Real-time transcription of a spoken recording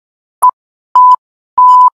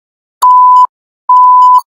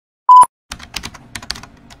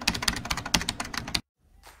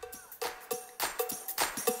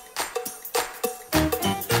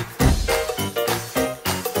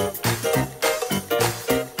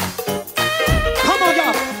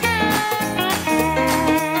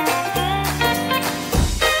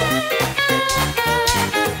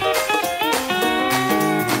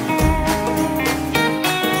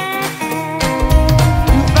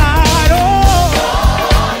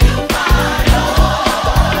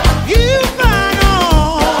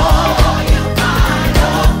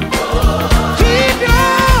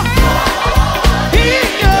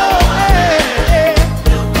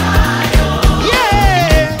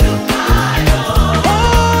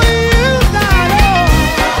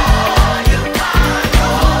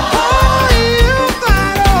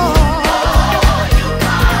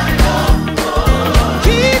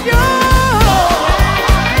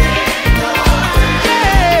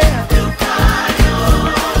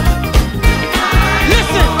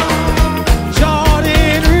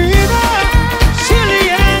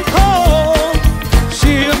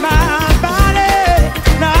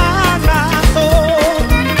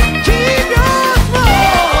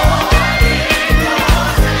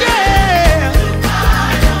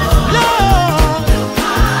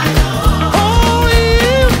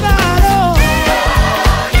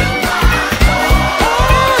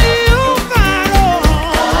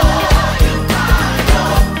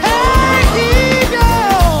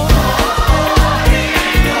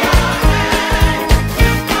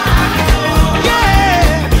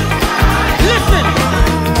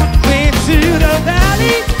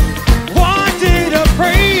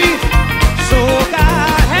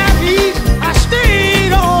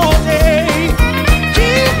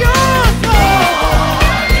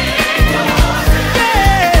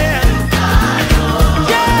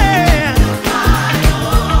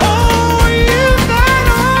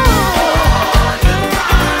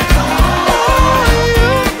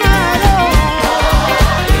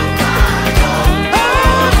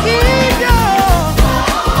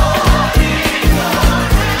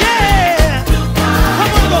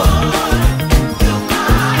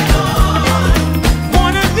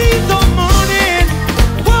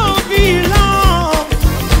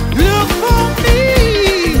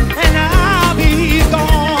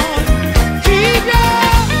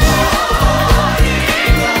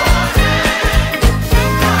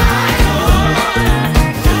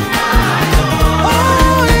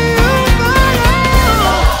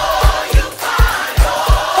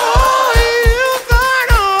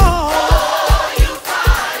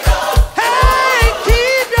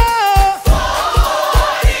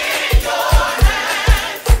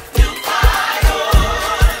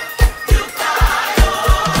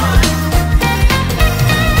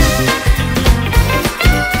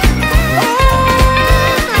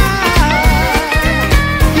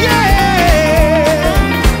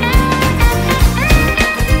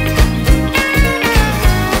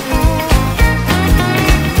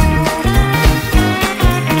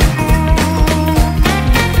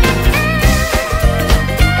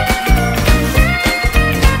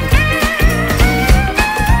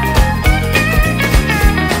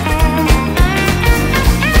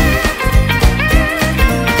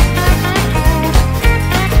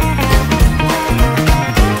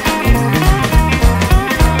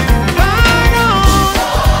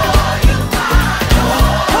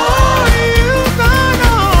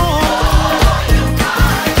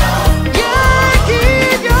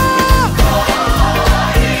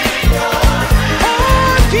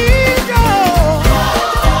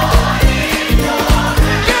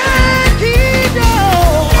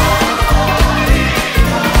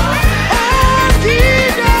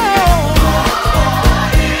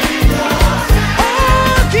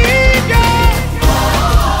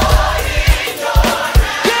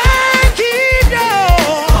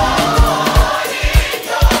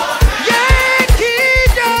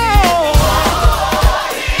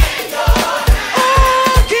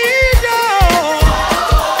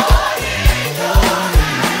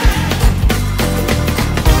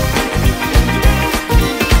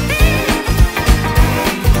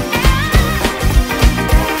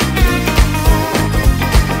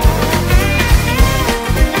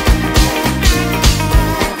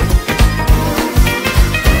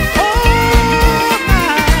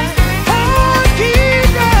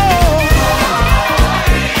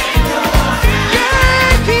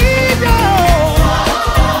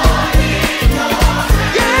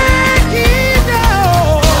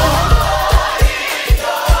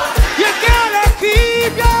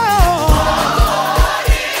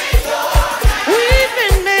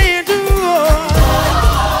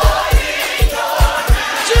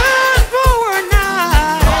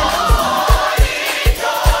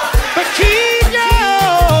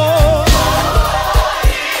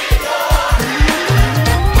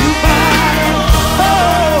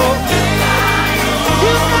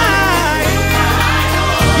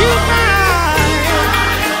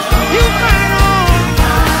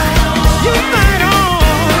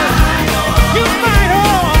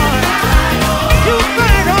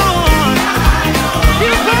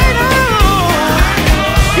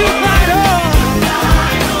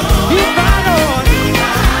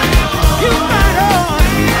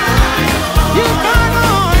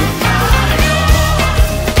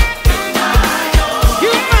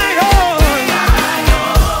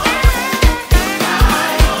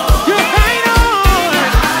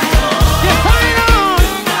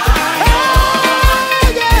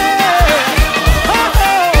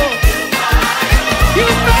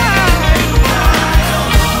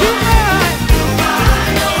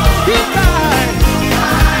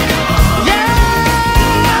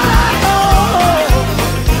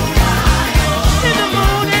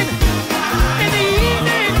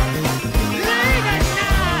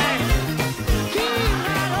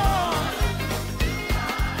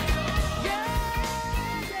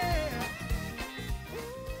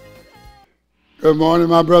Good morning,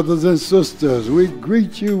 my brothers and sisters. We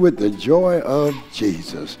greet you with the joy of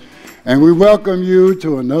Jesus. And we welcome you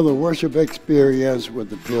to another worship experience with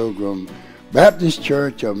the Pilgrim Baptist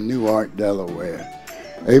Church of Newark, Delaware.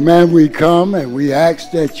 Amen. We come and we ask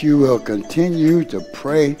that you will continue to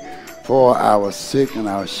pray for our sick and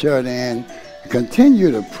our shut-in. Continue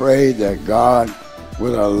to pray that God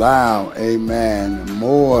would allow, amen,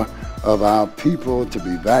 more of our people to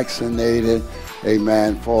be vaccinated,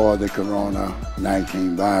 amen, for the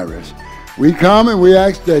corona-19 virus. We come and we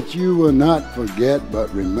ask that you will not forget,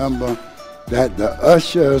 but remember that the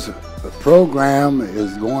Ushers program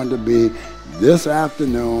is going to be this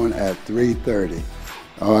afternoon at 3:30.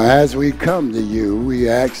 As we come to you, we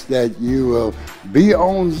ask that you will be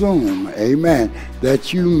on Zoom, amen,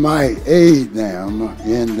 that you might aid them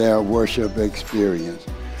in their worship experience.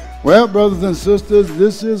 Well, brothers and sisters,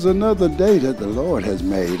 this is another day that the Lord has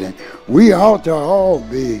made, and we ought to all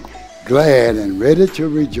be glad and ready to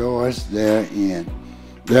rejoice therein.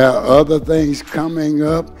 There are other things coming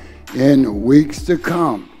up in weeks to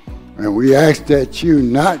come, and we ask that you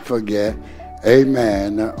not forget,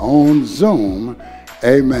 amen, on Zoom,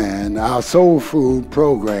 amen, our soul food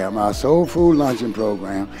program, our soul food luncheon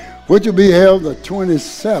program, which will be held the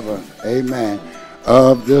 27th, amen,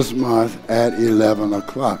 of this month at 11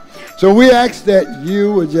 o'clock. So we ask that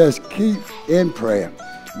you would just keep in prayer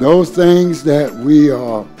those things that we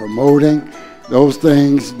are promoting, those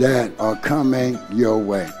things that are coming your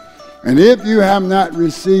way. And if you have not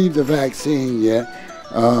received the vaccine yet,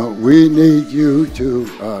 we need you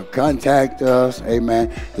to contact us,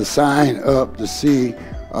 amen, to sign up to see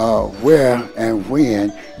where and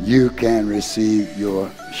when you can receive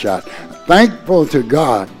your shot. Thankful to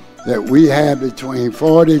God that we have between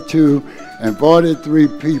 42 and 43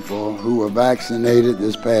 people who were vaccinated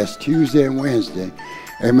this past Tuesday and Wednesday,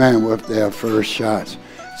 amen, with their first shots.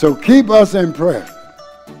 So keep us in prayer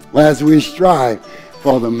as we strive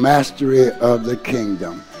for the mastery of the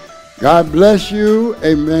kingdom. God bless you,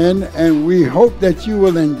 amen, and we hope that you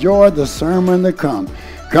will enjoy the sermon to come,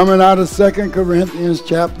 coming out of 2 Corinthians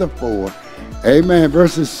chapter 4, amen,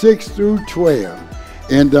 verses 6 through 12.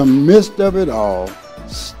 In the midst of it all,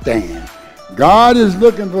 stand. God is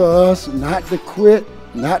looking for us not to quit,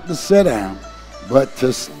 not to sit down, but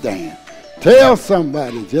to stand. Tell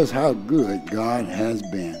somebody just how good God has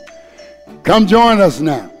been. Come join us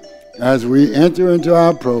now as we enter into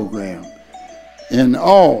our program. In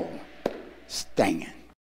all, stand.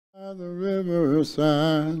 By the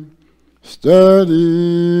riverside,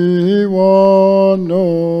 study one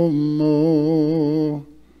no more.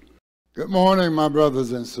 Good morning, my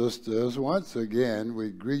brothers and sisters. Once again, we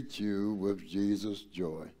greet you with Jesus'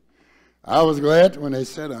 joy. I was glad when they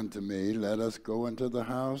said unto me, let us go into the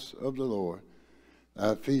house of the Lord.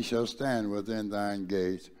 Thy feet shall stand within thine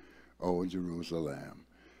gates, O Jerusalem.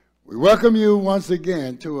 We welcome you once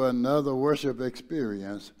again to another worship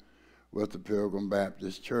experience with the Pilgrim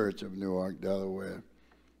Baptist Church of Newark, Delaware.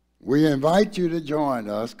 We invite you to join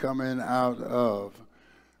us coming out of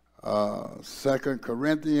 2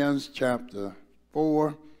 Corinthians chapter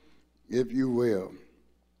 4, if you will.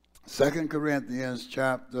 2 Corinthians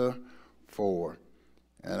chapter 4.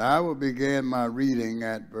 And I will begin my reading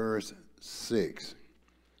at verse 6.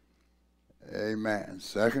 Amen.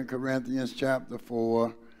 2 Corinthians chapter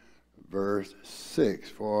 4, verse 6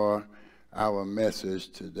 for our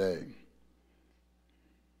message today.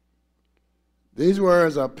 These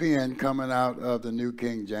words are penned coming out of the New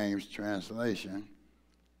King James translation.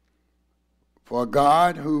 For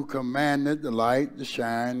God, who commanded the light to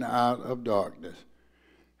shine out of darkness,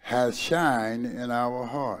 has shined in our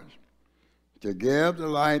hearts, to give the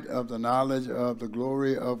light of the knowledge of the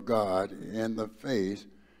glory of God in the face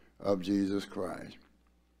of Jesus Christ.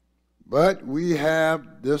 But we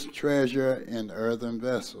have this treasure in earthen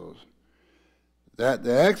vessels, that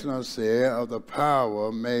the excellency of the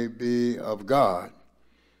power may be of God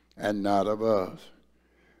and not of us.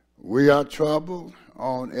 We are troubled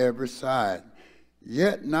on every side,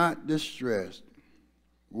 yet not distressed.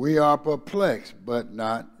 We are perplexed, but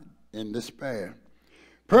not in despair.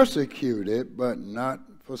 Persecuted, but not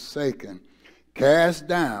forsaken. Cast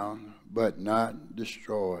down, but not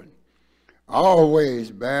destroyed.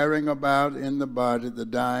 Always bearing about in the body the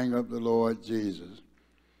dying of the Lord Jesus,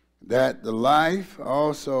 that the life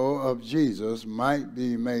also of Jesus might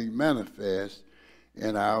be made manifest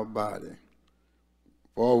in our body.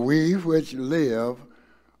 For we which live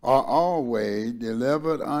are always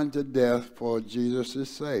delivered unto death for Jesus'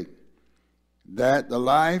 sake, that the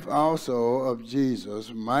life also of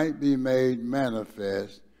Jesus might be made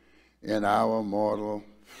manifest in our mortal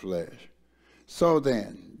flesh. So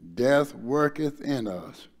then, death worketh in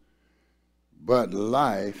us, but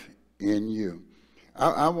life in you.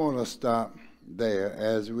 I want to stop there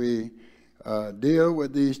as we deal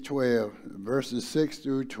with these 12, verses 6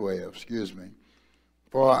 through 12,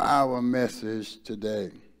 for our message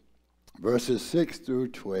today. Verses 6 through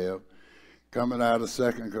 12, coming out of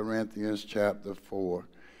 2 Corinthians chapter 4.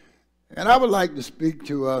 And I would like to speak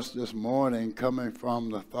to us this morning, coming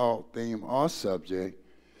from the thought, theme, or subject,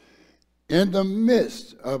 in the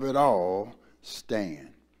midst of it all, stand.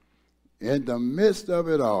 In the midst of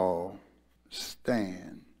it all,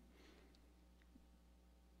 stand.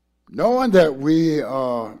 Knowing that we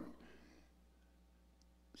are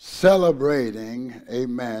celebrating,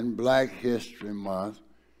 amen, Black History Month,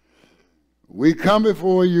 we come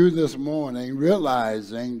before you this morning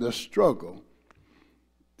realizing the struggle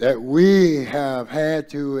that we have had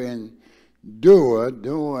to endure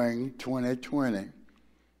during 2020.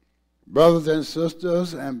 Brothers and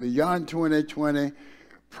sisters, and beyond 2020,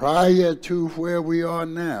 prior to where we are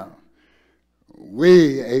now,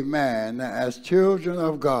 we, amen, as children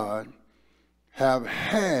of God, have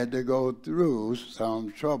had to go through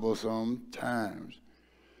some troublesome times.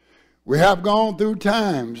 We have gone through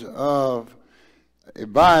times of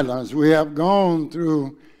violence. We have gone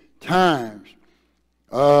through times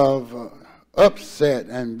of upset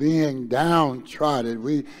and being downtrodden.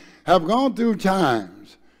 We have gone through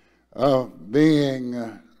times of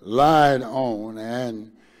being lied on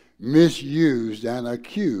and misused and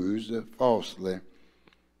accused falsely.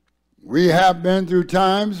 We have been through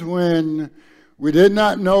times when we did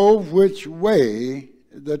not know which way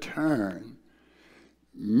to turn.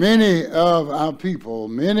 Many of our people,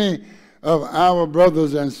 many of our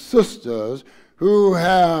brothers and sisters who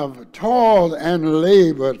have toiled and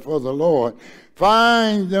labored for the Lord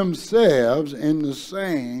find themselves in the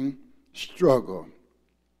same struggle.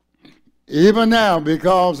 Even now,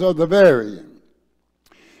 because of the variant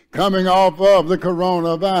coming off of the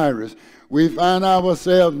coronavirus, we find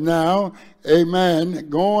ourselves now, amen,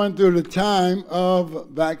 going through the time of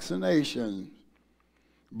vaccination.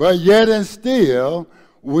 But yet and still,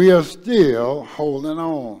 we are still holding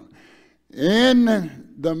on.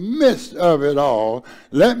 In the midst of it all,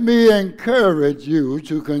 let me encourage you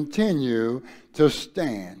to continue to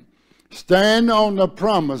stand. Stand on the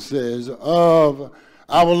promises of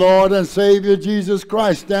our Lord and Savior Jesus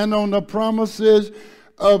Christ. Stand on the promises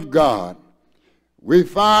of God. We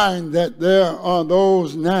find that there are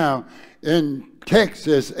those now in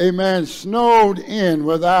Texas, amen, snowed in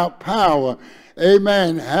without power,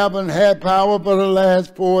 amen, haven't had power for the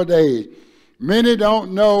last 4 days. Many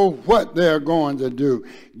don't know what they're going to do.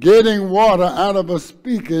 Getting water out of a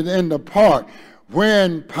spigot in the park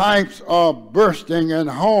when pipes are bursting and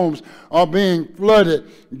homes are being flooded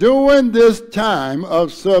during this time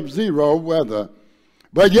of sub-zero weather.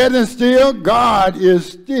 But yet and still, God is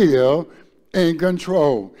still in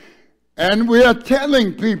control. And we are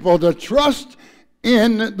telling people to trust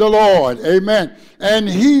in the Lord. Amen. And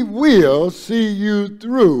He will see you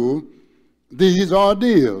through these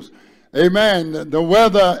ordeals. Amen. The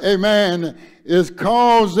weather, amen, is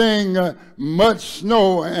causing much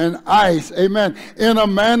snow and ice, amen, in a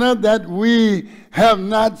manner that we have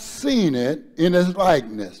not seen it in His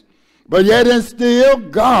likeness. But yet and still,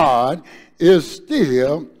 God is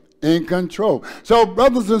still in control. So,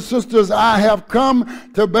 brothers and sisters, I have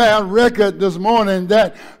come to bear record this morning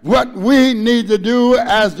that what we need to do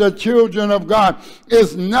as the children of God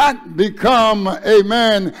is not become,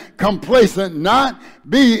 amen, complacent, not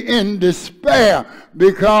be in despair,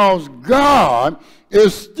 because God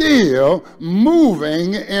is still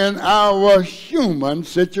moving in our human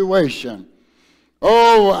situation.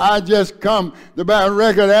 Oh, I just come to bear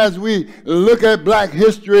record as we look at Black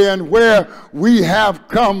history and where we have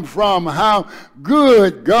come from, how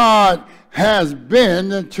good God has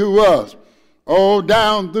been to us. Oh,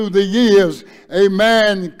 down through the years,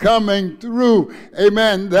 amen, coming through,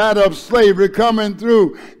 amen, that of slavery, coming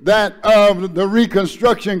through that of the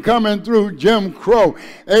Reconstruction, coming through Jim Crow,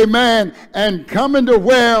 amen, and coming to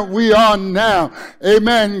where we are now,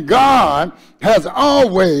 amen. God has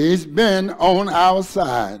always been on our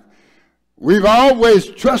side. We've always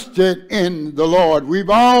trusted in the Lord.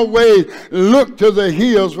 We've always looked to the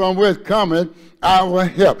hills from which cometh our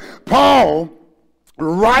help. Paul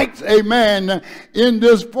writes, amen, in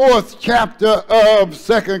this 4th chapter of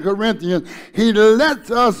 2 Corinthians, he lets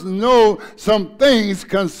us know some things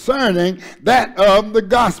concerning that of the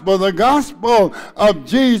gospel. The gospel of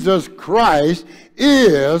Jesus Christ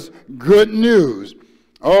is good news.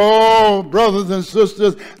 Oh, brothers and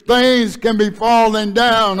sisters, things can be falling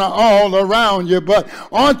down all around you, but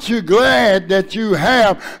aren't you glad that you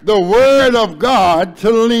have the Word of God to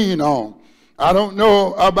lean on? I don't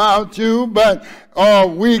know about you, but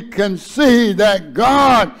we can see that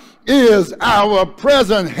God is our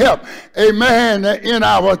present help, amen, in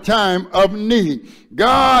our time of need.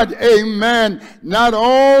 God, amen, not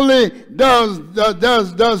only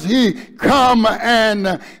does he come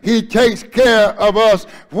and he takes care of us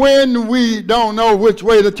when we don't know which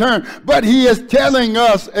way to turn, but he is telling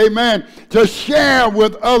us, amen, to share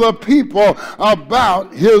with other people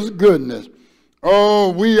about his goodness.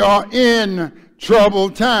 Oh, we are in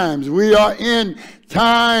troubled times. We are in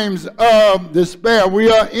times of despair. We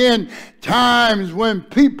are in times when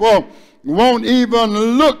people won't even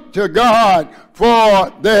look to God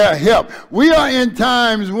for their help. We are in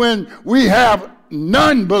times when we have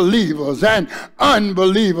non-believers and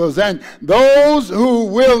unbelievers and those who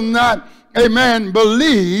will not, amen,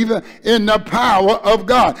 believe in the power of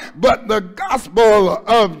God. But the gospel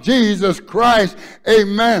of Jesus Christ,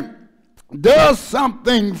 amen, does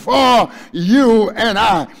something for you and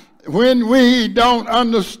I. When we don't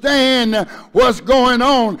understand what's going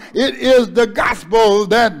on, it is the gospel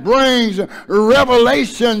that brings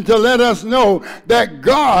revelation to let us know that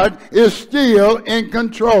God is still in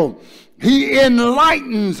control. He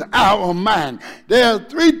enlightens our mind. There are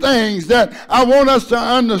three things that I want us to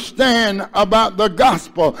understand about the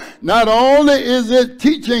gospel. Not only is it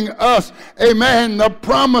teaching us, amen, the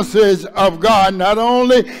promises of God. Not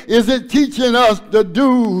only is it teaching us the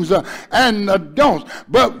do's and the don'ts,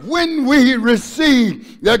 but when we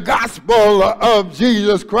receive the gospel of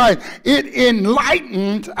Jesus Christ, it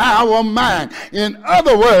enlightens our mind. In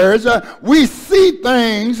other words, we see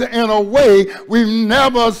things in a way we've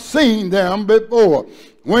never seen them before.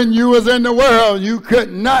 When you was in the world, you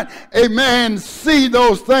could not, amen, see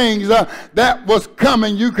those things that was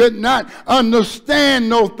coming. You could not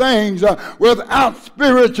understand those things without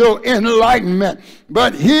spiritual enlightenment.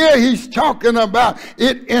 But here he's talking about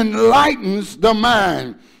it enlightens the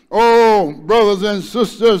mind. Oh, brothers and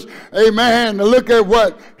sisters, amen, look at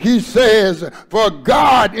what he says. For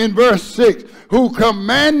God, in verse 6, who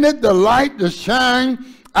commanded the light to shine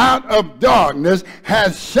out of darkness,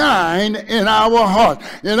 has shined in our hearts.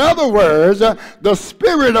 In other words, the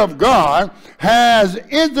Spirit of God has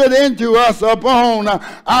entered into us upon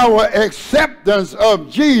our acceptance of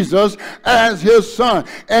Jesus as his Son,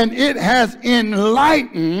 and it has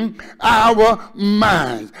enlightened our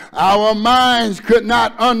minds. Our minds could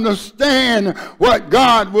not understand what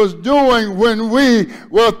God was doing when we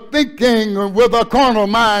were thinking with a carnal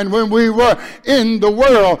mind, when we were in the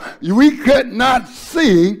world. We could not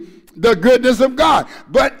see the goodness of God,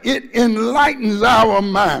 but it enlightens our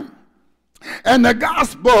mind. And the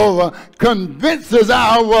gospel convinces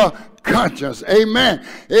our conscience. Amen.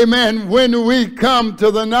 Amen. When we come to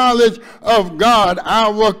the knowledge of God,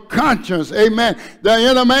 our conscience, amen, the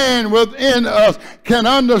inner man within us can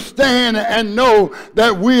understand and know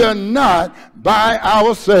that we are not by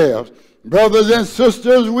ourselves. Brothers and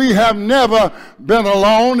sisters, we have never been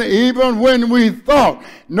alone, even when we thought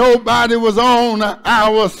nobody was on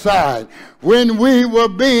our side, when we were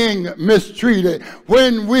being mistreated,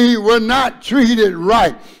 when we were not treated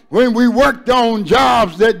right, when we worked on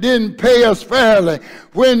jobs that didn't pay us fairly,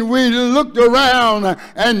 when we looked around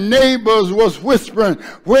and neighbors was whispering,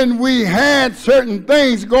 when we had certain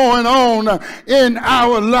things going on in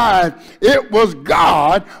our lives, it was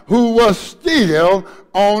God who was still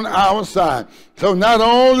on our side. So not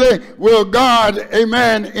only will God,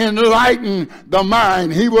 amen, enlighten the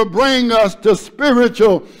mind, he will bring us to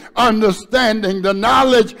spiritual understanding, the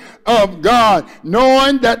knowledge of God,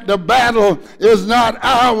 knowing that the battle is not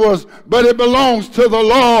ours, but it belongs to the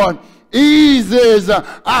Lord, eases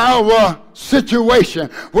our situation.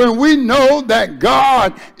 When we know that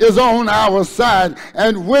God is on our side,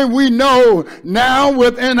 and when we know now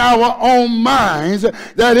within our own minds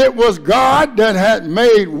that it was God that had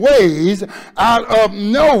made ways out of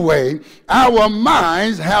no way, our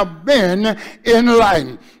minds have been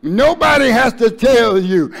enlightened. Nobody has to tell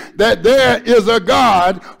you that there is a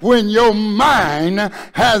God when your mind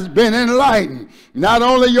has been enlightened. Not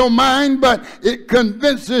only your mind, but it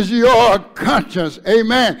convinces your conscience,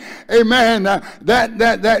 amen, amen,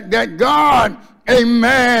 that God,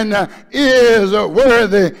 amen, is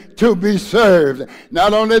worthy to be served.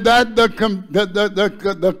 Not only that,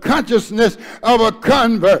 the consciousness of a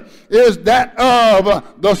convert is that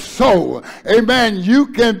of the soul. Amen. You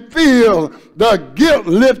can feel the guilt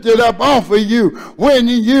lifted up off of you when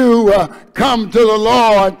you come to the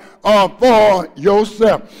Lord for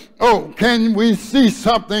yourself. Oh, can we see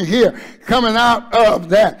something here coming out of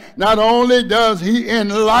that? Not only does he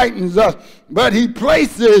enlighten us, but he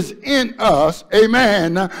places in us,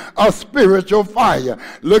 amen, a spiritual fire.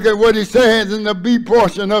 Look at what he says in the B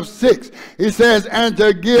portion of 6. He says, and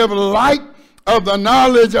to give light of the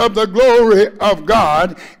knowledge of the glory of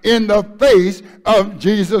God in the face of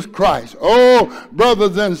Jesus Christ. Oh,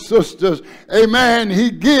 brothers and sisters, amen,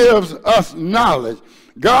 he gives us knowledge.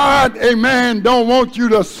 God, amen, don't want you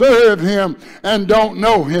to serve him and don't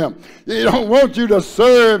know him. He don't want you to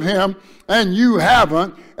serve him and you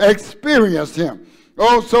haven't experienced him.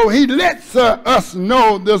 Oh, so he lets us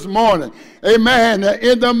know this morning, amen,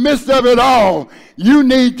 in the midst of it all, you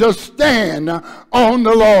need to stand on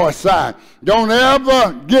the Lord's side. Don't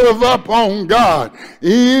ever give up on God,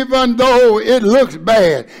 even though it looks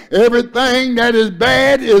bad. Everything that is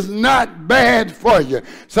bad is not bad for you.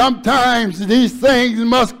 Sometimes these things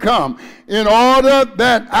must come in order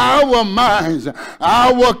that our minds,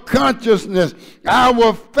 our consciousness,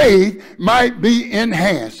 our faith might be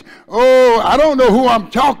enhanced. Oh, I don't know who I'm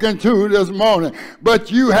talking to this morning, but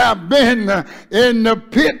you have been in the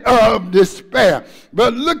pit of despair.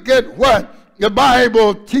 But look at what the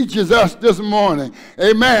Bible teaches us this morning.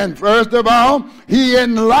 Amen. First of all, he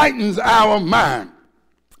enlightens our mind.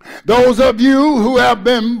 Those of you who have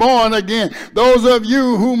been born again, those of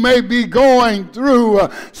you who may be going through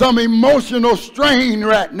some emotional strain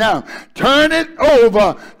right now, turn it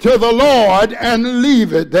over to the Lord and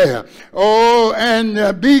leave it there. Oh,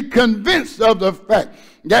 and be convinced of the fact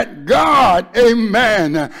that God,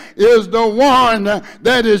 amen, is the one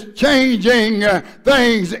that is changing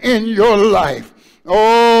things in your life.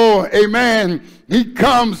 Oh, amen. He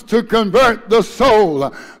comes to convert the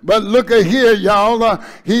soul. But look at here, y'all.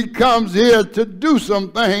 He comes here to do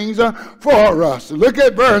some things for us. Look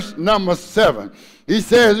at verse number 7. He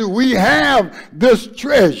says, we have this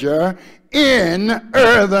treasure in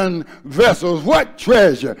earthen vessels. What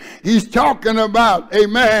treasure? He's talking about,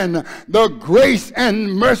 amen, the grace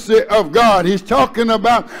and mercy of God. He's talking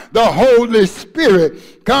about the Holy Spirit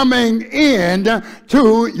coming in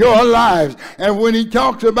to your lives. And when he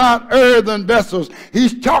talks about earthen vessels,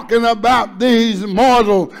 he's talking about these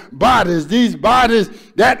mortal bodies, these bodies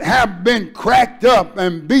that have been cracked up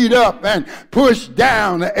and beat up and pushed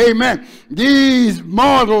down. Amen. These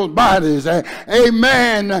mortal bodies,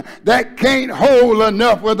 amen, that can't hold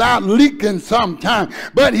enough without leaking sometime.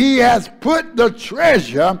 But he has put the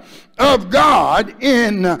treasure of God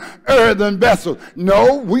in earthen vessels.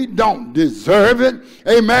 No, we don't deserve it.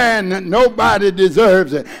 Amen. Nobody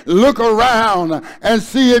deserves it. Look around and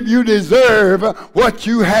see if you deserve what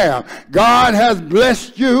you have. God has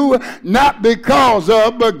blessed you not because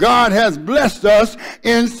of, but God has blessed us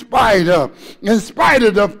in spite of. In spite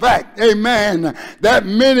of the fact, amen, that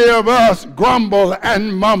many of us grumble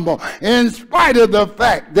and mumble. In spite of the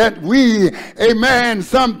fact that we, amen,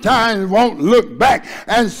 sometimes won't look back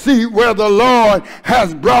and see where the Lord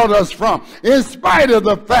has brought us from. In spite of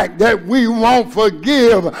the fact that we won't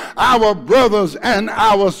forgive our brothers and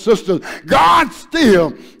our sisters, God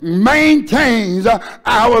still maintains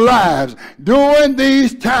our lives during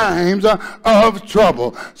these times of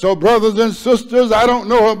trouble. So brothers and sisters, I don't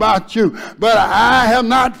know about you, but I have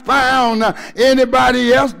not found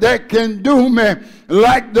anybody else that can do me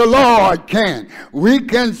like the Lord can. We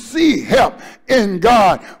can see help in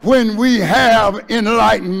God when we have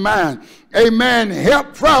enlightened mind. Amen.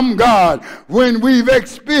 Help from God when we've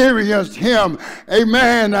experienced him.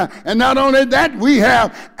 Amen. And not only that, we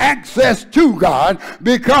have access to God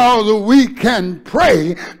because we can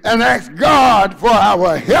pray and ask God for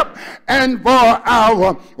our help and for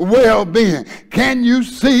our well-being. Can you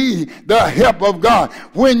see the help of God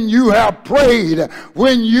when you have prayed,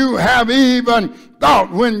 when you have even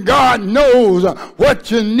thought, when God knows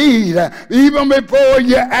what you need, even before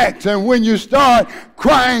you ask, and when you start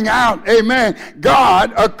crying out, amen,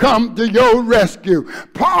 God will come to your rescue.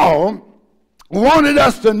 Paul wanted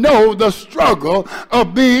us to know the struggle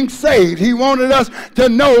of being saved. He wanted us to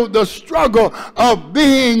know the struggle of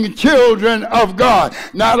being children of God.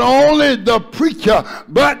 Not only the preacher,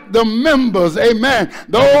 but the members, amen,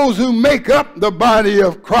 those who make up the body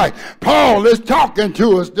of Christ. Paul is talking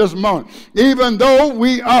to us this morning. Even though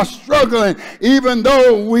we are struggling, even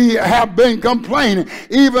though we have been complaining,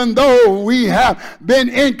 even though we have been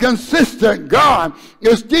inconsistent, God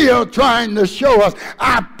is still trying to show us,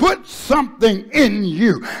 I put something working in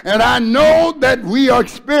you. And I know that we are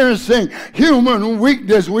experiencing human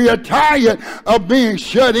weakness. We are tired of being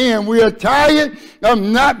shut in. We are tired of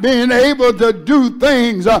not being able to do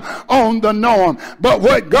things on the norm. But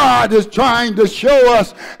what God is trying to show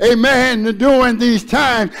us, amen, during these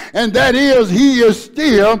times, and that is he is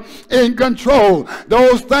still in control.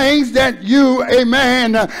 Those things that you,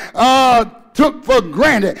 amen, took for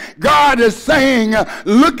granted, God is saying,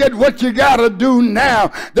 look at what you got to do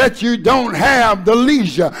now that you don't have the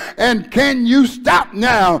leisure. And can you stop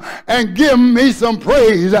now and give me some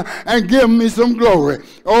praise and give me some glory?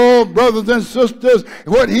 Oh, brothers and sisters,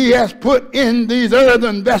 what he has put in these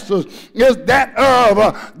earthen vessels is that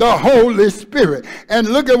of the Holy Spirit. And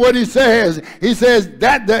look at what he says. He says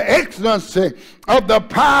that the excellency of the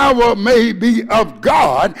power may be of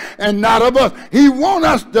God and not of us. He wants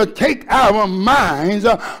us to take our minds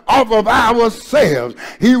off of ourselves.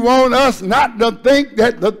 He wants us not to think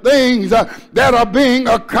that the things that are being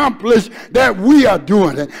accomplished that we are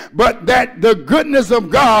doing it, but that the goodness of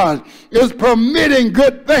God is permitting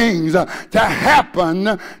good things to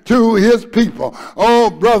happen to his people. Oh,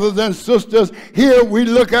 brothers and sisters, here we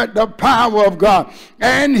look at the power of God,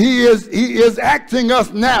 and he is asking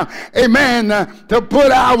us now, amen, to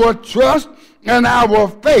put our trust and our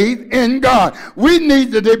faith in God. We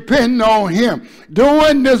need to depend on him.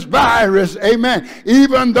 During this virus, amen,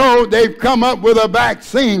 even though they've come up with a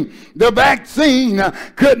vaccine, the vaccine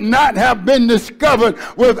could not have been discovered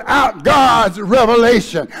without God's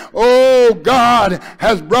revelation. Oh, God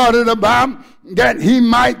has brought it about that he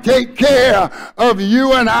might take care of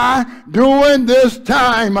you and I during this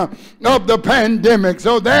time of the pandemic.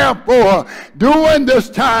 So therefore, during this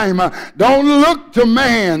time, don't look to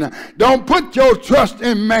man. Don't put your trust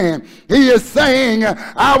in man. He is saying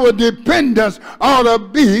our dependence ought to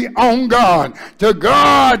be on God. To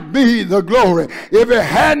God be the glory. If it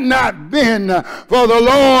had not been for the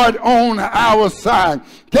Lord on our side,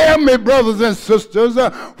 tell me, brothers and sisters,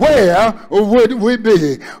 where would we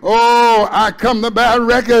be? Oh, I come to bear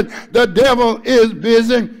record. The devil is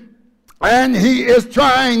busy, and he is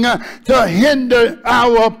trying to hinder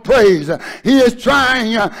our praise. He is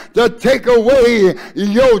trying to take away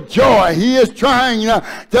your joy. He is trying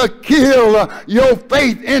to kill your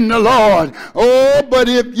faith in the Lord. Oh, but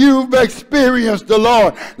if you've experienced the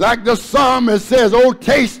Lord, like the psalmist says, oh,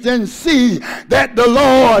 taste and see that the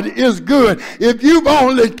Lord is good. If you've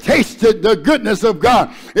only tasted the goodness of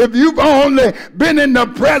God, if you've only been in the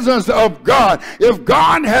presence of God, if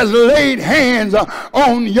God has laid hands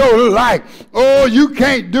on your life, oh, you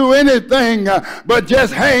can't do anything but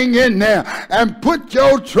just hang in there and put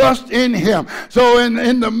your trust in him. So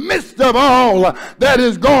in the midst of all that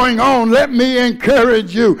is going on, let me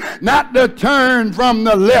encourage you not to turn from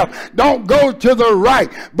the left. Don't go to the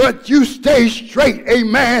right, but you stay straight,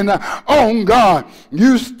 amen, on God.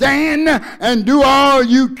 You stand and do all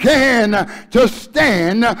you can to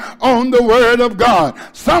stand on the word of God.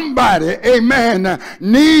 Somebody, amen,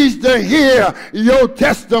 needs to hear your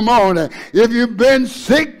testimony. If you've been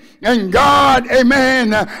sick and God,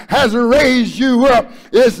 amen, has raised you up,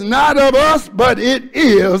 it's not of us, but it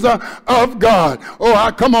is of God.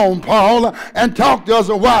 Oh, come on, Paul, and talk to us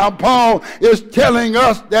a while. Paul is telling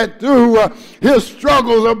us that through his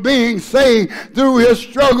struggles of being saved, through his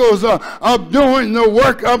struggles of doing the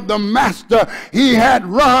work of the master, he had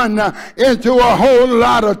run into a whole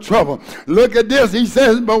lot of trouble. Look at this. He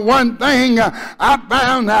says, but one thing I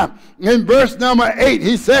found out. In verse number 8,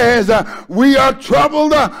 he says, we are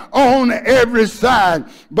troubled on every side,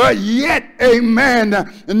 but yet,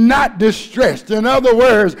 amen, not distressed. In other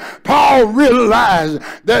words, Paul realized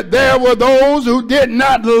that there were those who did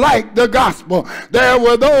not like the gospel. There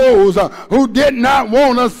were those who did not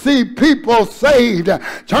want to see people saved,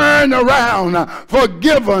 turned around,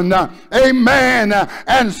 forgiven, amen,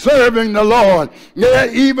 and serving the Lord. Yeah,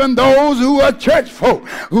 even those who are church folk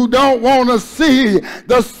who don't want to see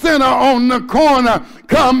the sinner on the corner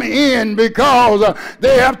come in because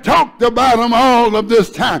they have talked about them all of this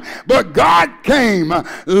time. But God came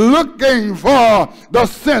looking for the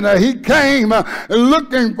sinner. He came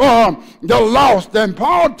looking for the lost. And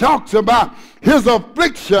Paul talks about his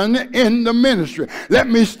affliction in the ministry. Let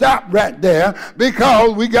me stop right there,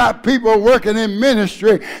 because we got people working in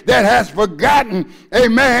ministry that has forgotten,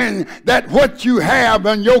 amen, that what you have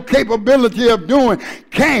and your capability of doing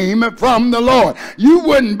came from the Lord. You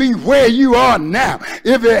wouldn't be where you are now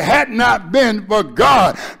if it had not been for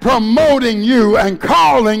God promoting you and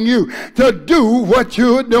calling you to do what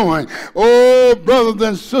you're doing. Oh, brothers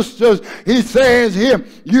and sisters, he says here,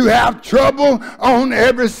 you have trouble on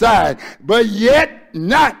every side, but yet, yet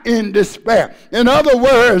not in despair. In other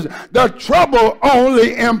words, the trouble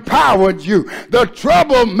only empowered you. The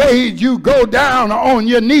trouble made you go down on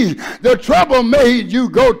your knees. The trouble made you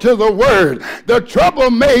go to the Word. The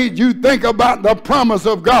trouble made you think about the promise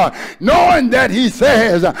of God, knowing that he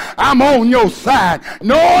says, I'm on your side,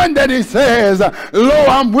 knowing that he says, lo,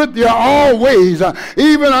 I'm with you always,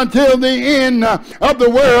 even until the end of the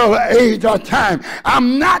world age or time.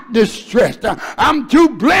 I'm not distressed. I'm too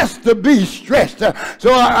blessed to be stressed.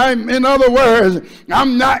 So in other words,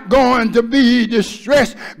 I'm not going to be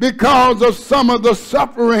distressed because of some of the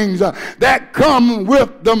sufferings that come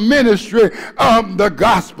with the ministry of the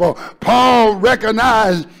gospel. Paul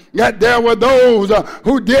recognized that there were those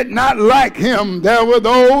who did not like him. There were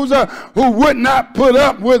those who would not put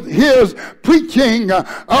up with his preaching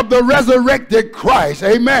of the resurrected Christ.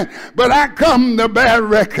 Amen. But I come to bear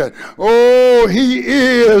record. Oh, he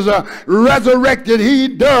is resurrected. He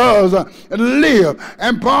does live.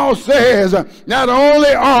 And Paul says, not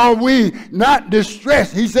only are we not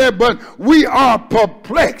distressed, he said, but we are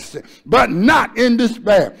perplexed, but not in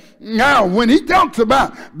despair. Now, when he talks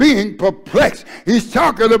about being perplexed, he's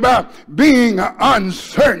talking about being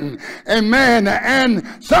uncertain, amen, and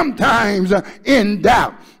sometimes in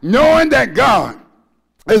doubt, knowing that God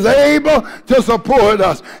is able to support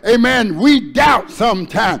us. Amen. We doubt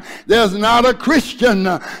sometimes. There's not a Christian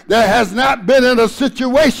that has not been in a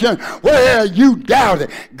situation where you doubt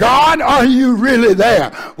it. God, are you really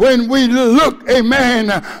there? When we look, amen,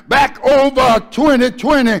 back over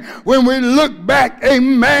 2020, when we look back,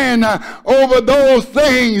 amen, over those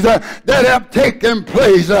things that have taken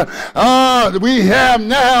place, we have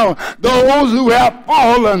now those who have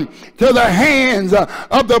fallen to the hands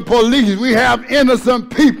of the police. We have innocent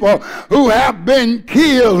people who have been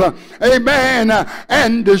killed, amen,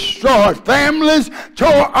 and destroyed. Families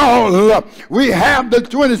tore all up. We have the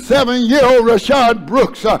 27-year-old Rashad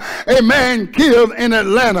Brooks, amen, killed in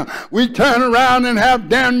Atlanta. We turn around and have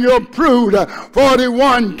Daniel Prude,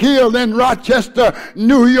 41, killed in Rochester,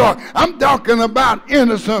 New York. I'm talking about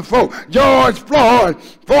innocent folk. George Floyd,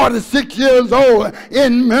 46 years old,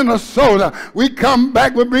 in Minnesota. We come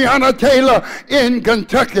back with Breonna Taylor in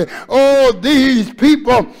Kentucky. Oh, these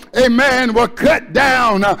people, amen, were cut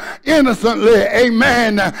down innocently,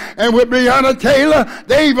 amen. And with Breonna Taylor,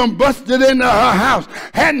 they even busted into her house,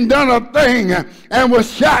 hadn't done a thing, and was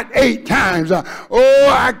shot 8 times. Oh,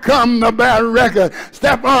 I come to bear record.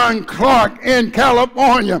 Stephon Clark in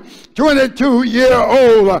California,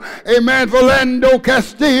 22-year-old, amen, Philando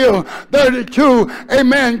Castile, 32,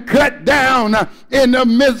 amen, cut down in the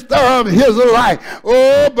midst of his life.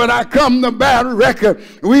 Oh, but I come to bear record.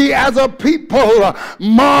 We as a people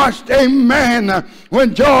marched, amen,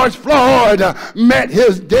 when George Floyd met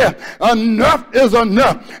his death. Enough is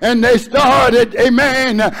enough. And they started,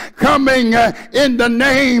 amen, coming in the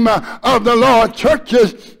name of the Lord.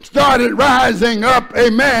 Churches started rising up,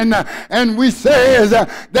 amen, and we says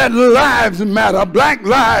that lives matter, black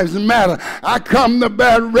lives matter. I come to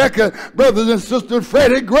bear record, brothers and sisters.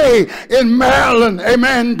 Freddie Gray in Maryland,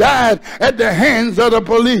 amen, died at the hands of the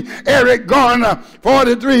police. Eric Garner,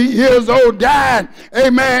 43 years old, died,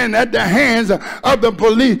 amen, at the hands of the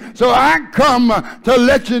police. So I come to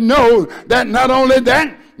let you know that not only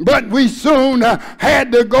that, but we soon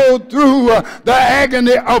had to go through the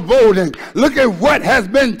agony of voting. Look at what has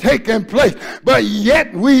been taking place. But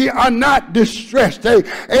yet we are not distressed.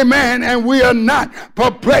 Amen. And we are not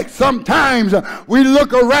perplexed. Sometimes we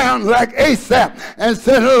look around like Asaph and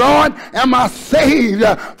say, Lord, am I saved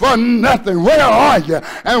for nothing? Where are you?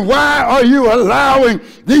 And why are you allowing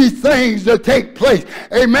these things to take place?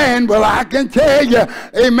 Amen. Well, I can tell you,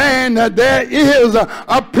 amen, that there is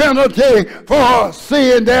a penalty for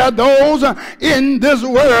sin. There are those in this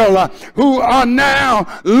world who are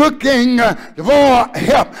now looking for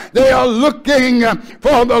help. They are looking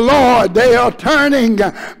for the Lord. They are turning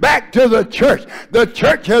back to the church. The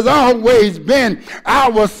church has always been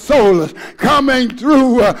our solace, coming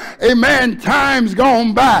through, amen, times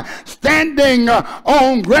gone by, standing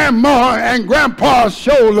on grandma and grandpa's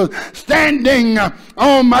shoulders, standing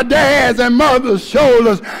on my dad's and mother's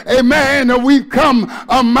shoulders. Amen. We've come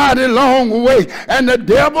a mighty long way, and the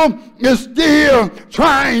devil is still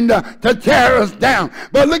trying to tear us down.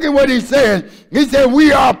 But look at what he says. He said,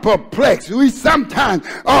 we are perplexed. We sometimes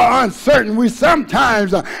are uncertain. We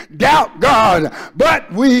sometimes doubt God,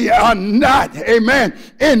 but we are not, amen,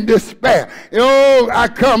 in despair. Oh, I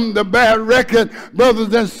come to bear record,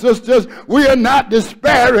 brothers and sisters. We are not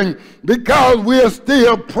despairing because we are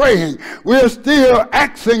still praying. We are still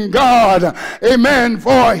asking God, amen,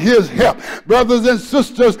 for his help. Brothers and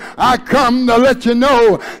sisters, I come to let you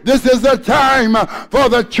know this is a time for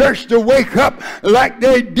the church to wake up like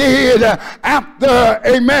they did after,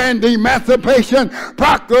 amen, the Emancipation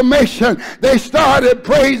Proclamation. They started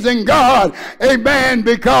praising God, amen,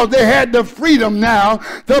 because they had the freedom now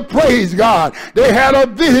to praise God. They had a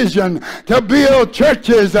vision to build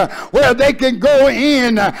churches where they can go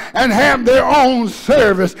in and have their own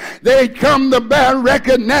service. They come to bear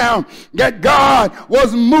record now that God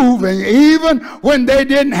was moving even when they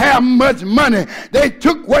didn't have much money. They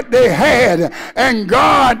took what they had and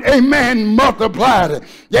God, amen, multiplied it.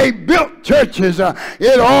 They built churches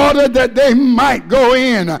in order that they might go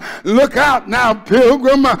in. Look out now,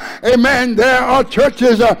 Pilgrim. Amen. There are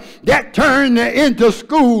churches that turn into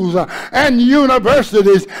schools and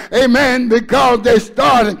universities. Amen. Because they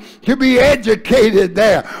started to be educated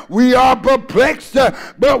there. We are perplexed,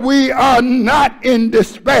 but we are not in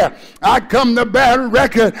despair. I come to bear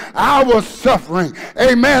record. Our suffering,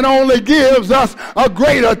 amen, only gives us a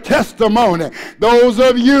greater testimony. Those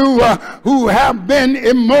of you who have been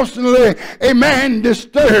emotionally, amen,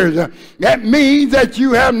 disturbed, that means that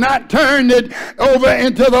you have not turned it over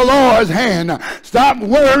into the Lord's hand. Stop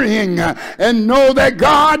worrying and know that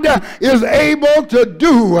God is able to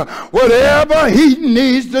do whatever he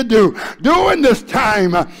needs to do. During this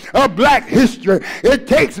time of black history, it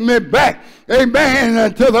takes me back,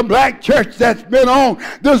 amen, to the black church that's been on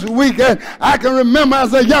this weekend. I can remember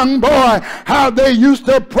as a young boy how they used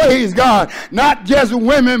to praise God. Not just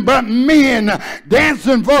women, but men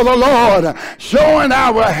dancing for the Lord, showing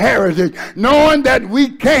our heritage, knowing that we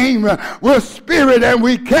came with spirit and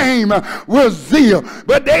we came with zeal.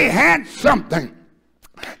 But they had something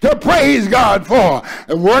to praise God for,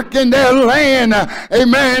 working their land,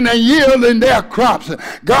 amen, and yielding their crops.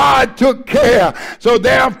 God took care. So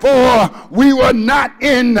therefore, we were not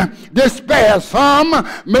in despair. Some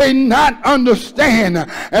may not understand.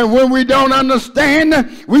 And when we don't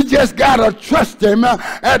understand, we just got to trust him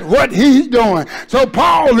at what he's doing. So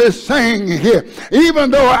Paul is saying here,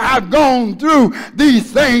 even though I've gone through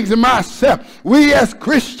these things myself, we as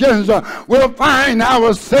Christians will find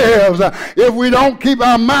ourselves, if we don't keep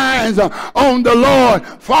our minds on the Lord,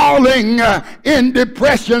 falling in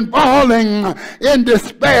depression, falling in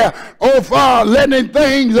despair, for letting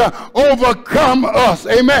things overcome us.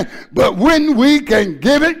 Amen. But when we can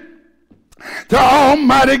give it to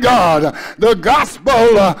Almighty God, the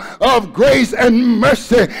gospel of grace and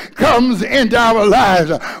mercy comes into our lives.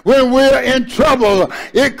 When we're in trouble,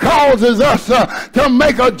 it causes us to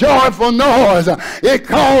make a joyful noise. It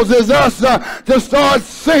causes us to start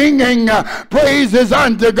singing praises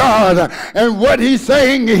unto God. And what he's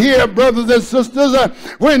saying here, brothers and sisters,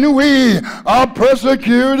 when we are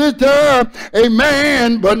persecuted,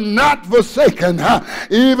 amen, but not forsaken,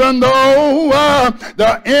 even though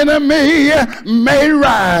the enemy may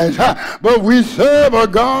rise, but we serve a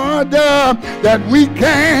God that we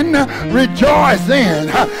can rejoice in.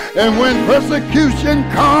 And when persecution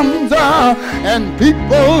comes and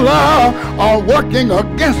people are working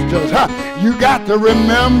against us, you got to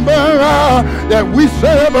remember that we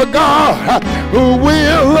serve a God who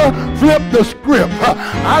will flip the script.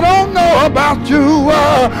 I don't know about you,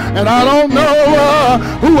 and I don't know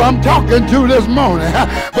who I'm talking to this morning,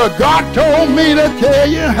 but God told me to tell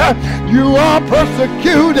you, you are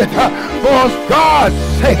persecuted for God's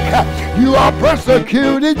sake. You are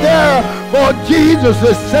persecuted for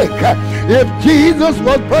Jesus' sake. If Jesus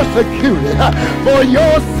was persecuted for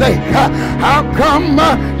your sake, how come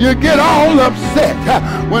you get all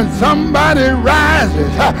upset when somebody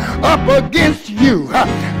rises up against you?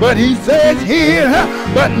 But he says here,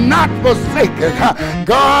 but not forsaken.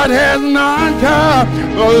 God has not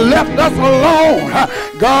left us alone.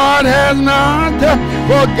 God has not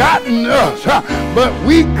forgotten us. But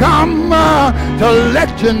we come to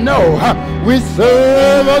let you know we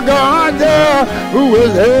serve a God who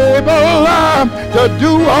is able to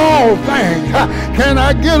do all things. Can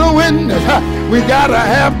I get a witness? We got to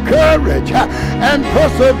have courage and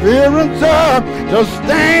perseverance to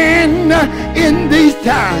stand in these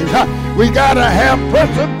times. We got to have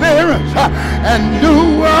perseverance and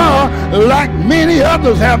do like many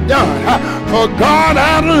others have done. For God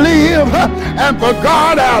I'll live and for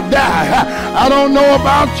God I'll die. I don't know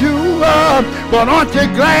about you, but aren't you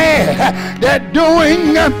glad that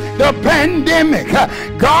during the pandemic,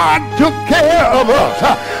 God took care of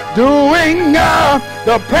us? During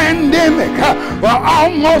the pandemic, for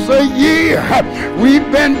almost a year,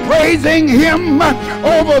 we've been praising him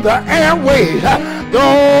over the airways.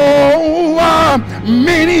 Though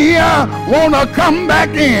many want to come back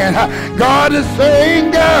in, God is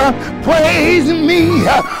saying, praise me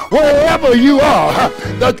wherever you are.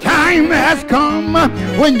 The time has come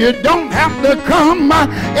when you don't have to come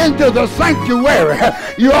into the sanctuary.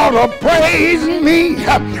 You ought to praise me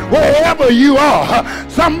wherever you are.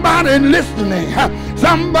 Somebody listening,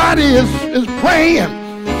 somebody is praying.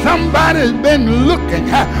 Somebody's been looking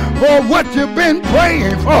for what you've been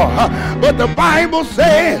praying for. But the Bible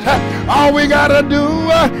says all we got to do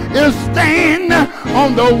is stand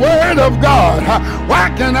on the word of God. Why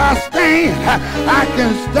can I stand? I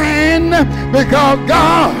can stand because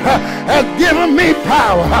God has given me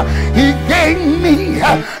power. He gave me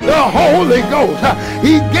the Holy Ghost.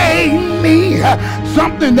 He gave me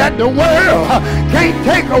something that the world can't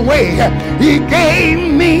take away. He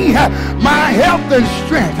gave me my health and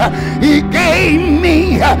strength. He gave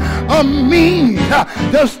me a means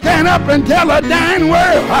to stand up and tell a dying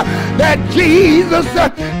world that Jesus,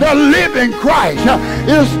 the living Christ,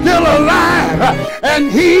 is still alive and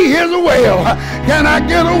he is well. Can I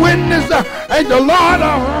get a witness? Ain't the Lord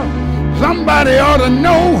somebody ought to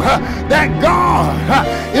know that God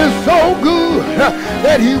is so good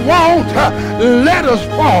that he won't let us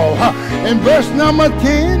fall. In verse number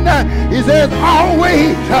 10, he says,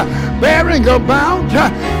 always bearing about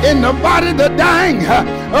in the body the dying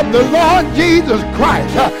of the Lord Jesus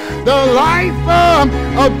Christ. The life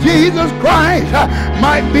of Jesus Christ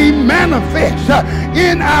might be manifest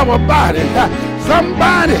in our bodies.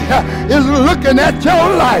 Somebody is looking at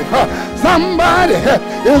your life. Somebody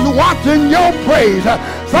is watching your praise.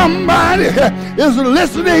 Somebody is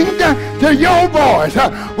listening to your voice.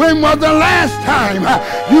 When was the last time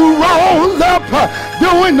you rose up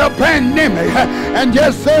during the pandemic and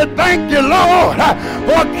just said, thank you, Lord,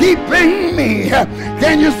 for keeping me?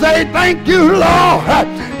 Can you say, thank you, Lord,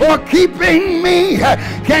 for keeping me?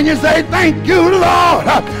 Can you say, thank you, Lord,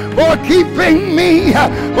 for keeping me?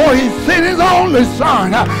 For he sent his only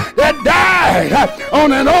son that died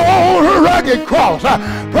on an old rugged cross,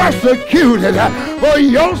 persecuted for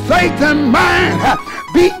your sake and mine,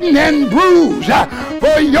 beaten and bruised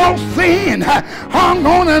for your sin, hung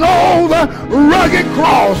on an old rugged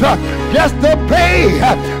cross just to pay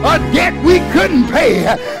a debt we couldn't pay.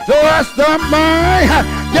 So I stopped by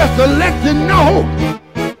just to let you know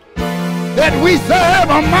that we serve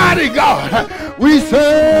a mighty God. We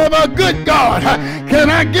serve a good God. Can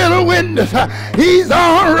I get a witness? He's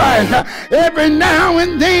all right. Every now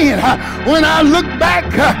and then when I look back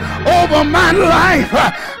over my life,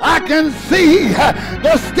 I can see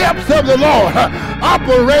the steps of the Lord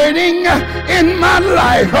operating in my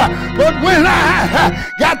life. But when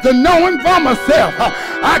I got to know him for myself,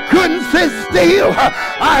 I couldn't sit still.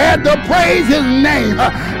 I had to praise his name.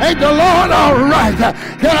 Ain't the Lord all right?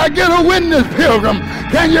 Can I get a witness, Pilgrim?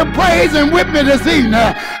 Can you praise him with me this evening?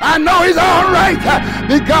 I know he's all right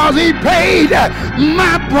because he paid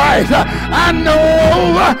my price. I know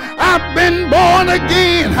I've been born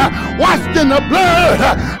again, washed in the blood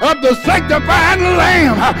of the sanctified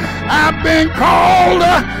Lamb. I've been called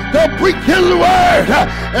to preach his word,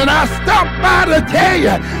 and I stopped by to tell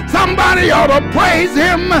you, somebody ought to praise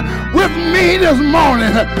him with me this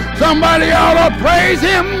morning. Somebody ought to praise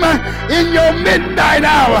him in your midnight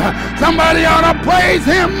hour. Somebody ought to praise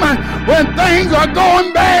him when things are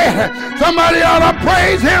going bad. Somebody ought to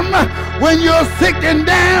praise him when you're sick and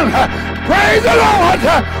down. Praise the Lord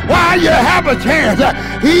while you have a chance.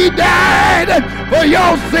 He died for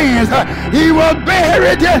your sins. He was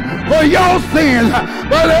buried for your sins.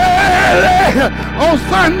 But early on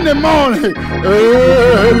Sunday morning,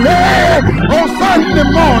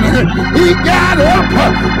 he got up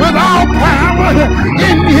with all power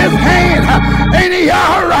in his hand. Ain't he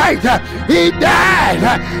all right? He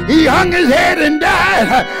died. He hung his head and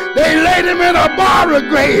died. They laid him in a borrowed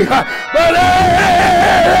grave. But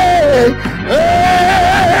early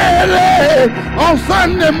on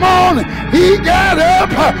Sunday morning, he got up.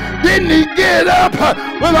 Didn't he get up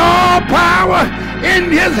with all power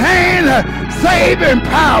in his hand? Saving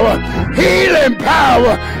power, healing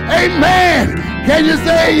power. Amen. Can you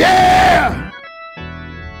say yeah?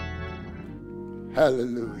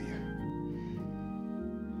 Hallelujah.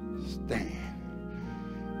 Stand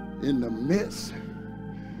in the midst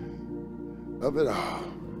of it all.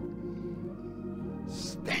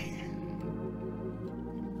 Stand.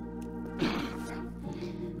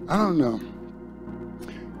 I don't know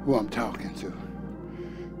who I'm talking to,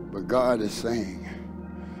 but God is saying,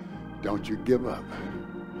 don't you give up.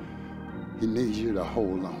 He needs you to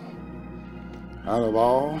hold on. Out of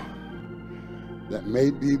all that may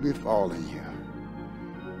be befalling you,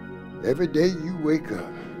 every day you wake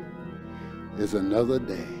up, is another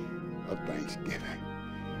day of Thanksgiving.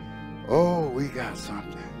 Oh, we got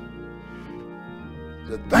something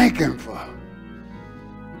to thank him for.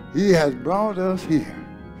 He has brought us here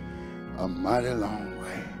a mighty long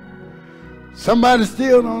way. Somebody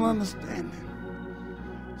still don't understand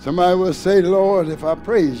it. Somebody will say, Lord, if I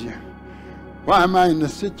praise you, why am I in the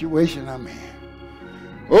situation I'm in?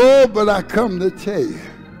 Oh, but I come to tell you,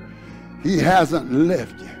 he hasn't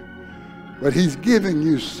left you, but he's giving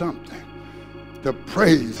you something to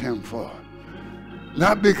praise him for.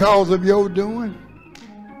 Not because of your doing,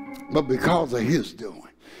 but because of his doing.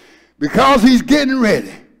 Because he's getting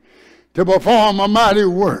ready to perform a mighty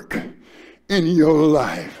work in your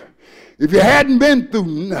life. If you hadn't been through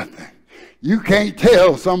nothing, you can't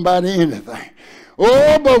tell somebody anything.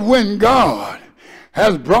 Oh, but when God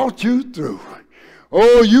has brought you through,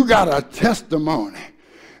 oh, you got a testimony.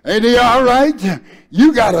 Ain't he all right?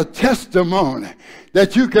 You got a testimony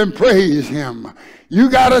that you can praise him. You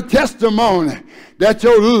got a testimony that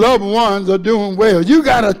your loved ones are doing well. You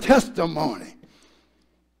got a testimony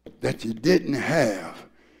that you didn't have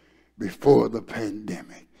before the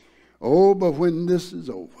pandemic. Oh, but when this is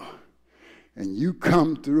over and you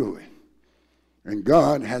come through it and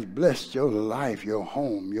God has blessed your life, your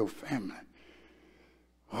home, your family,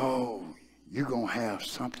 oh, you're going to have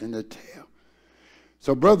something to tell.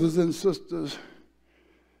 So brothers and sisters,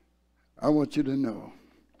 I want you to know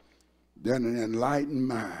that an enlightened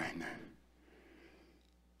mind,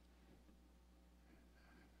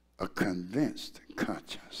 a convinced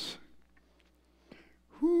conscience,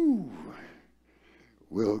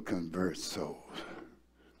 will convert souls.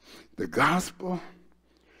 The gospel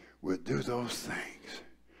will do those things,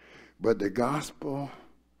 but the gospel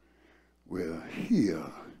will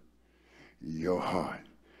heal your heart.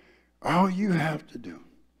 All you have to do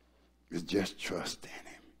is just trust in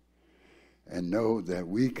him and know that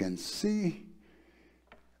we can see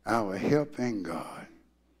our help in God.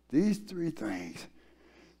 These three things,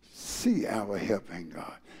 see our help in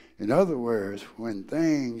God. In other words, when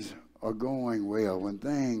things are going well, when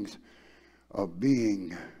things are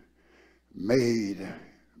being made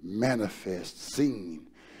manifest, seen,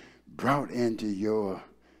 brought into your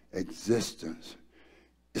existence,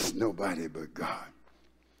 it's nobody but God.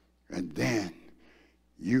 And then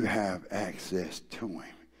you have access to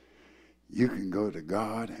him. You can go to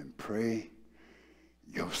God and pray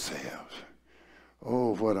yourselves.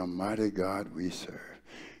 Oh, what a mighty God we serve.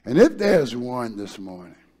 And if there's one this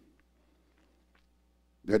morning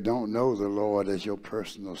that don't know the Lord as your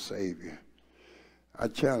personal Savior, I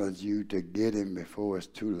challenge you to get him before it's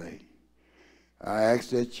too late. I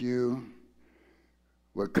ask that you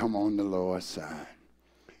will come on the Lord's side.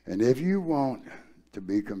 And if you want to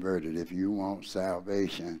be converted, if you want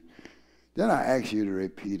salvation, then I ask you to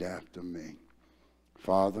repeat after me.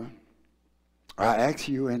 Father, I ask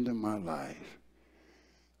you into my life.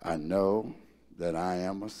 I know that I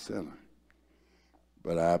am a sinner,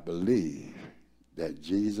 but I believe that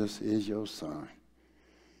Jesus is your son,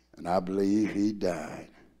 and I believe he died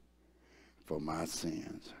for my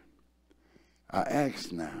sins. I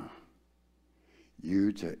ask now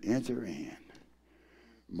you to enter in,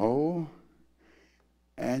 mold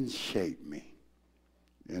and shape me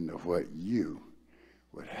into what you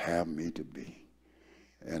would have me to be.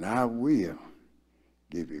 And I will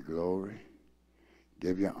give you glory,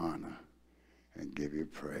 give you honor, and give you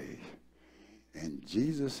praise. In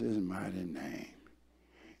Jesus' mighty name,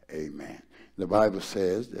 amen. The Bible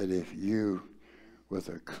says that if you, with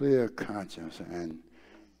a clear conscience and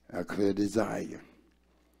a clear desire,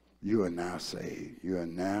 you are now saved. You are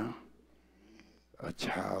now a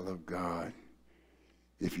child of God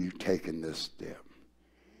if you've taken this step.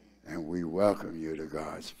 And we welcome you to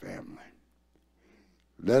God's family.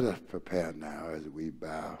 Let us prepare now as we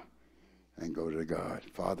bow and go to God.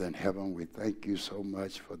 Father in heaven, we thank you so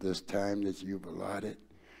much for this time that you've allotted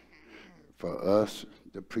for us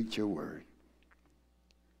to preach your word,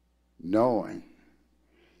 knowing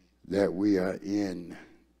that we are in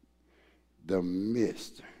the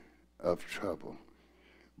midst of trouble.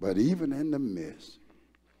 But even in the midst,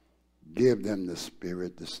 give them the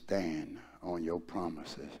spirit to stand on your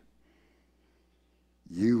promises.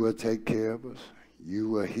 You will take care of us. You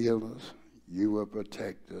will heal us. You will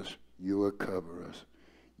protect us. You will cover us.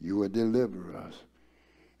 You will deliver us.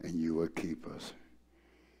 And you will keep us.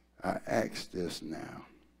 I ask this now,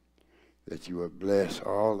 that you will bless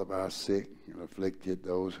all of our sick and afflicted,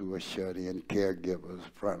 those who are shut in, caregivers,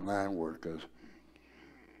 frontline workers,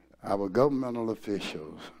 our governmental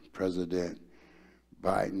officials, President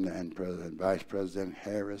Biden and Vice President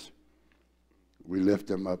Harris. We lift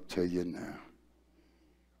them up to you now.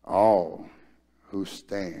 All who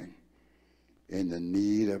stand in the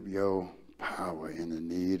need of your power, in the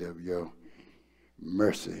need of your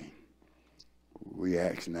mercy. We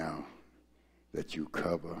ask now that you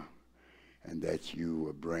cover and that you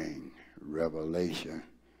will bring revelation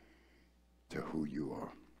to who you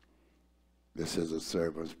are. This is a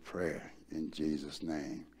servant's prayer in Jesus'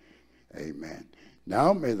 name. Amen.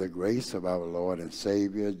 Now may the grace of our Lord and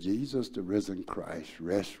Savior, Jesus the risen Christ,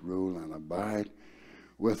 rest, rule, and abide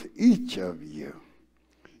with each of you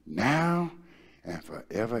now and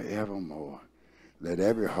forever, evermore. Let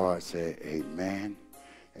every heart say amen,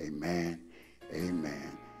 amen,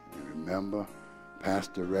 amen. And remember,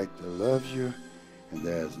 Pastor Rector loves you, and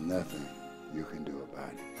there's nothing you can do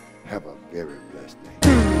about it. Have a very blessed day.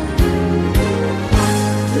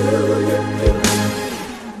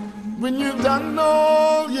 When you've done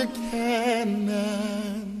all you can,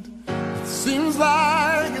 and it seems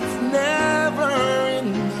like it's never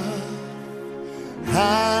enough.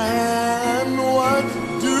 And what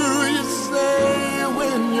do you say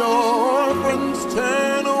when your friends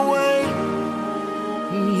turn away?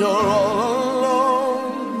 You're all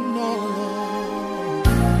alone, all alone.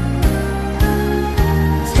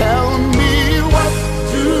 Tell me, what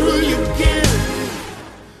do you give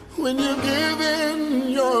when you're giving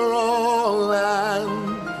your all,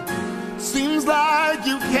 and seems like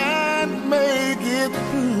you can't make it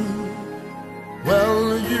through?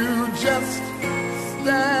 Well, you just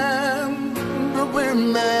stand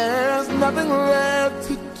when there's nothing left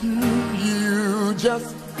to do. You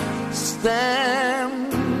just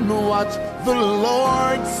stand, watch the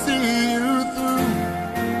Lord see you through.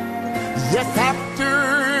 Yes,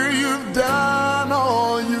 after you've done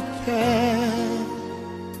all you can,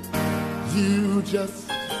 you just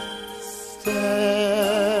stand.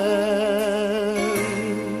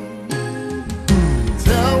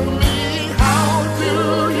 Tell me, how do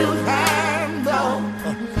you handle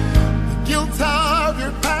the guilt of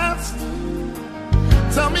your past?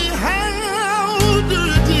 Tell me, how do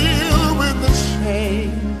you deal with the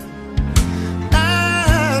shame?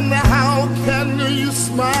 And how can you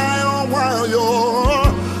smile while your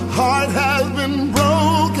heart has been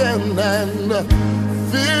broken and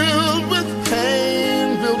filled with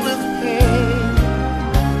pain, filled with pain?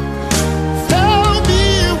 Tell me,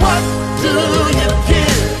 what do you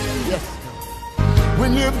give? Yes.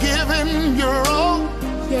 When you've given your all,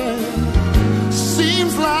 yeah.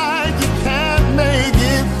 Seems like you can't make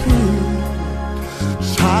it through.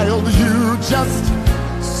 Child, you just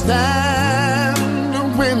stand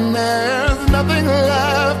when there's nothing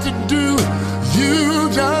left to do. You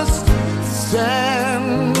just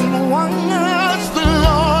stand, watch the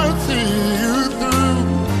Lord see you through.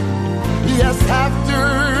 Yes, after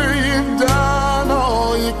you've done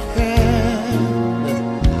all you can,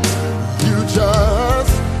 you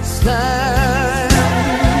just stand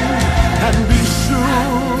and be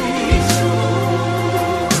sure,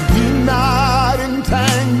 be not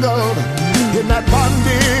entangled in that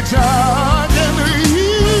bondage again.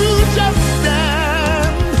 You just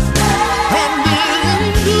stand and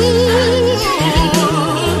endure.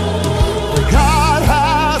 God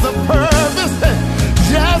has a purpose.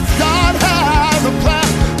 Yes, God has a plan.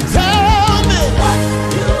 Tell me, what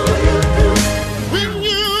do you do when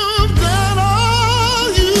you've done all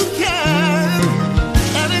you can,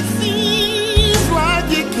 and it seems like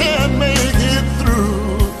you can't make it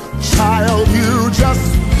through? Child, you just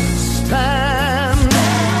stand.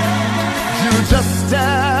 You just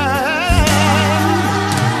stand.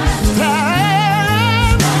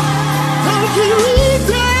 Stand. Don't you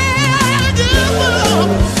dare give up.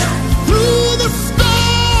 Through the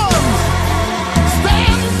storm,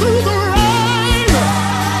 stand through the rain,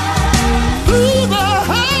 through the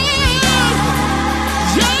hurt,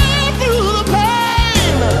 yeah, through the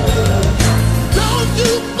pain. Don't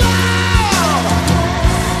you bow,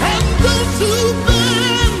 and don't you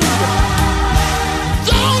bend.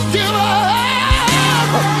 Don't give up.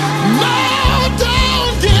 No,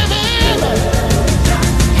 don't give in.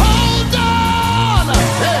 Hold on.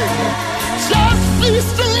 Hey, just be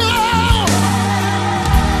strong.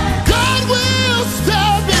 God will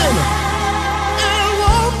step in. It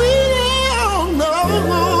won't be long, no.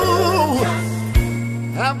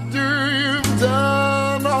 After you've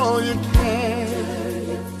done all you can.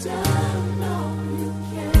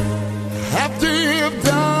 After you've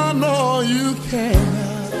done all you can.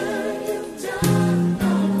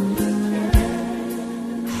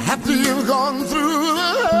 After you've gone through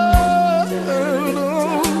the hurt,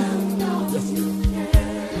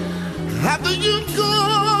 after you've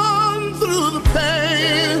gone through the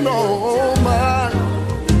pain, oh my.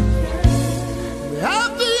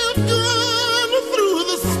 After you've gone through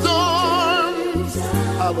the storms,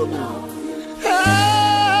 hallelujah.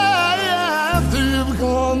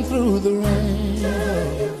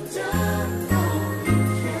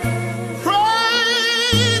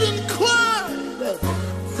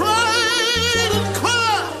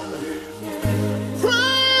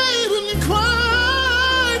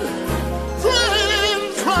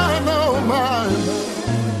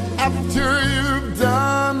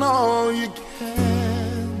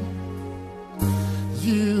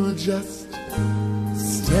 just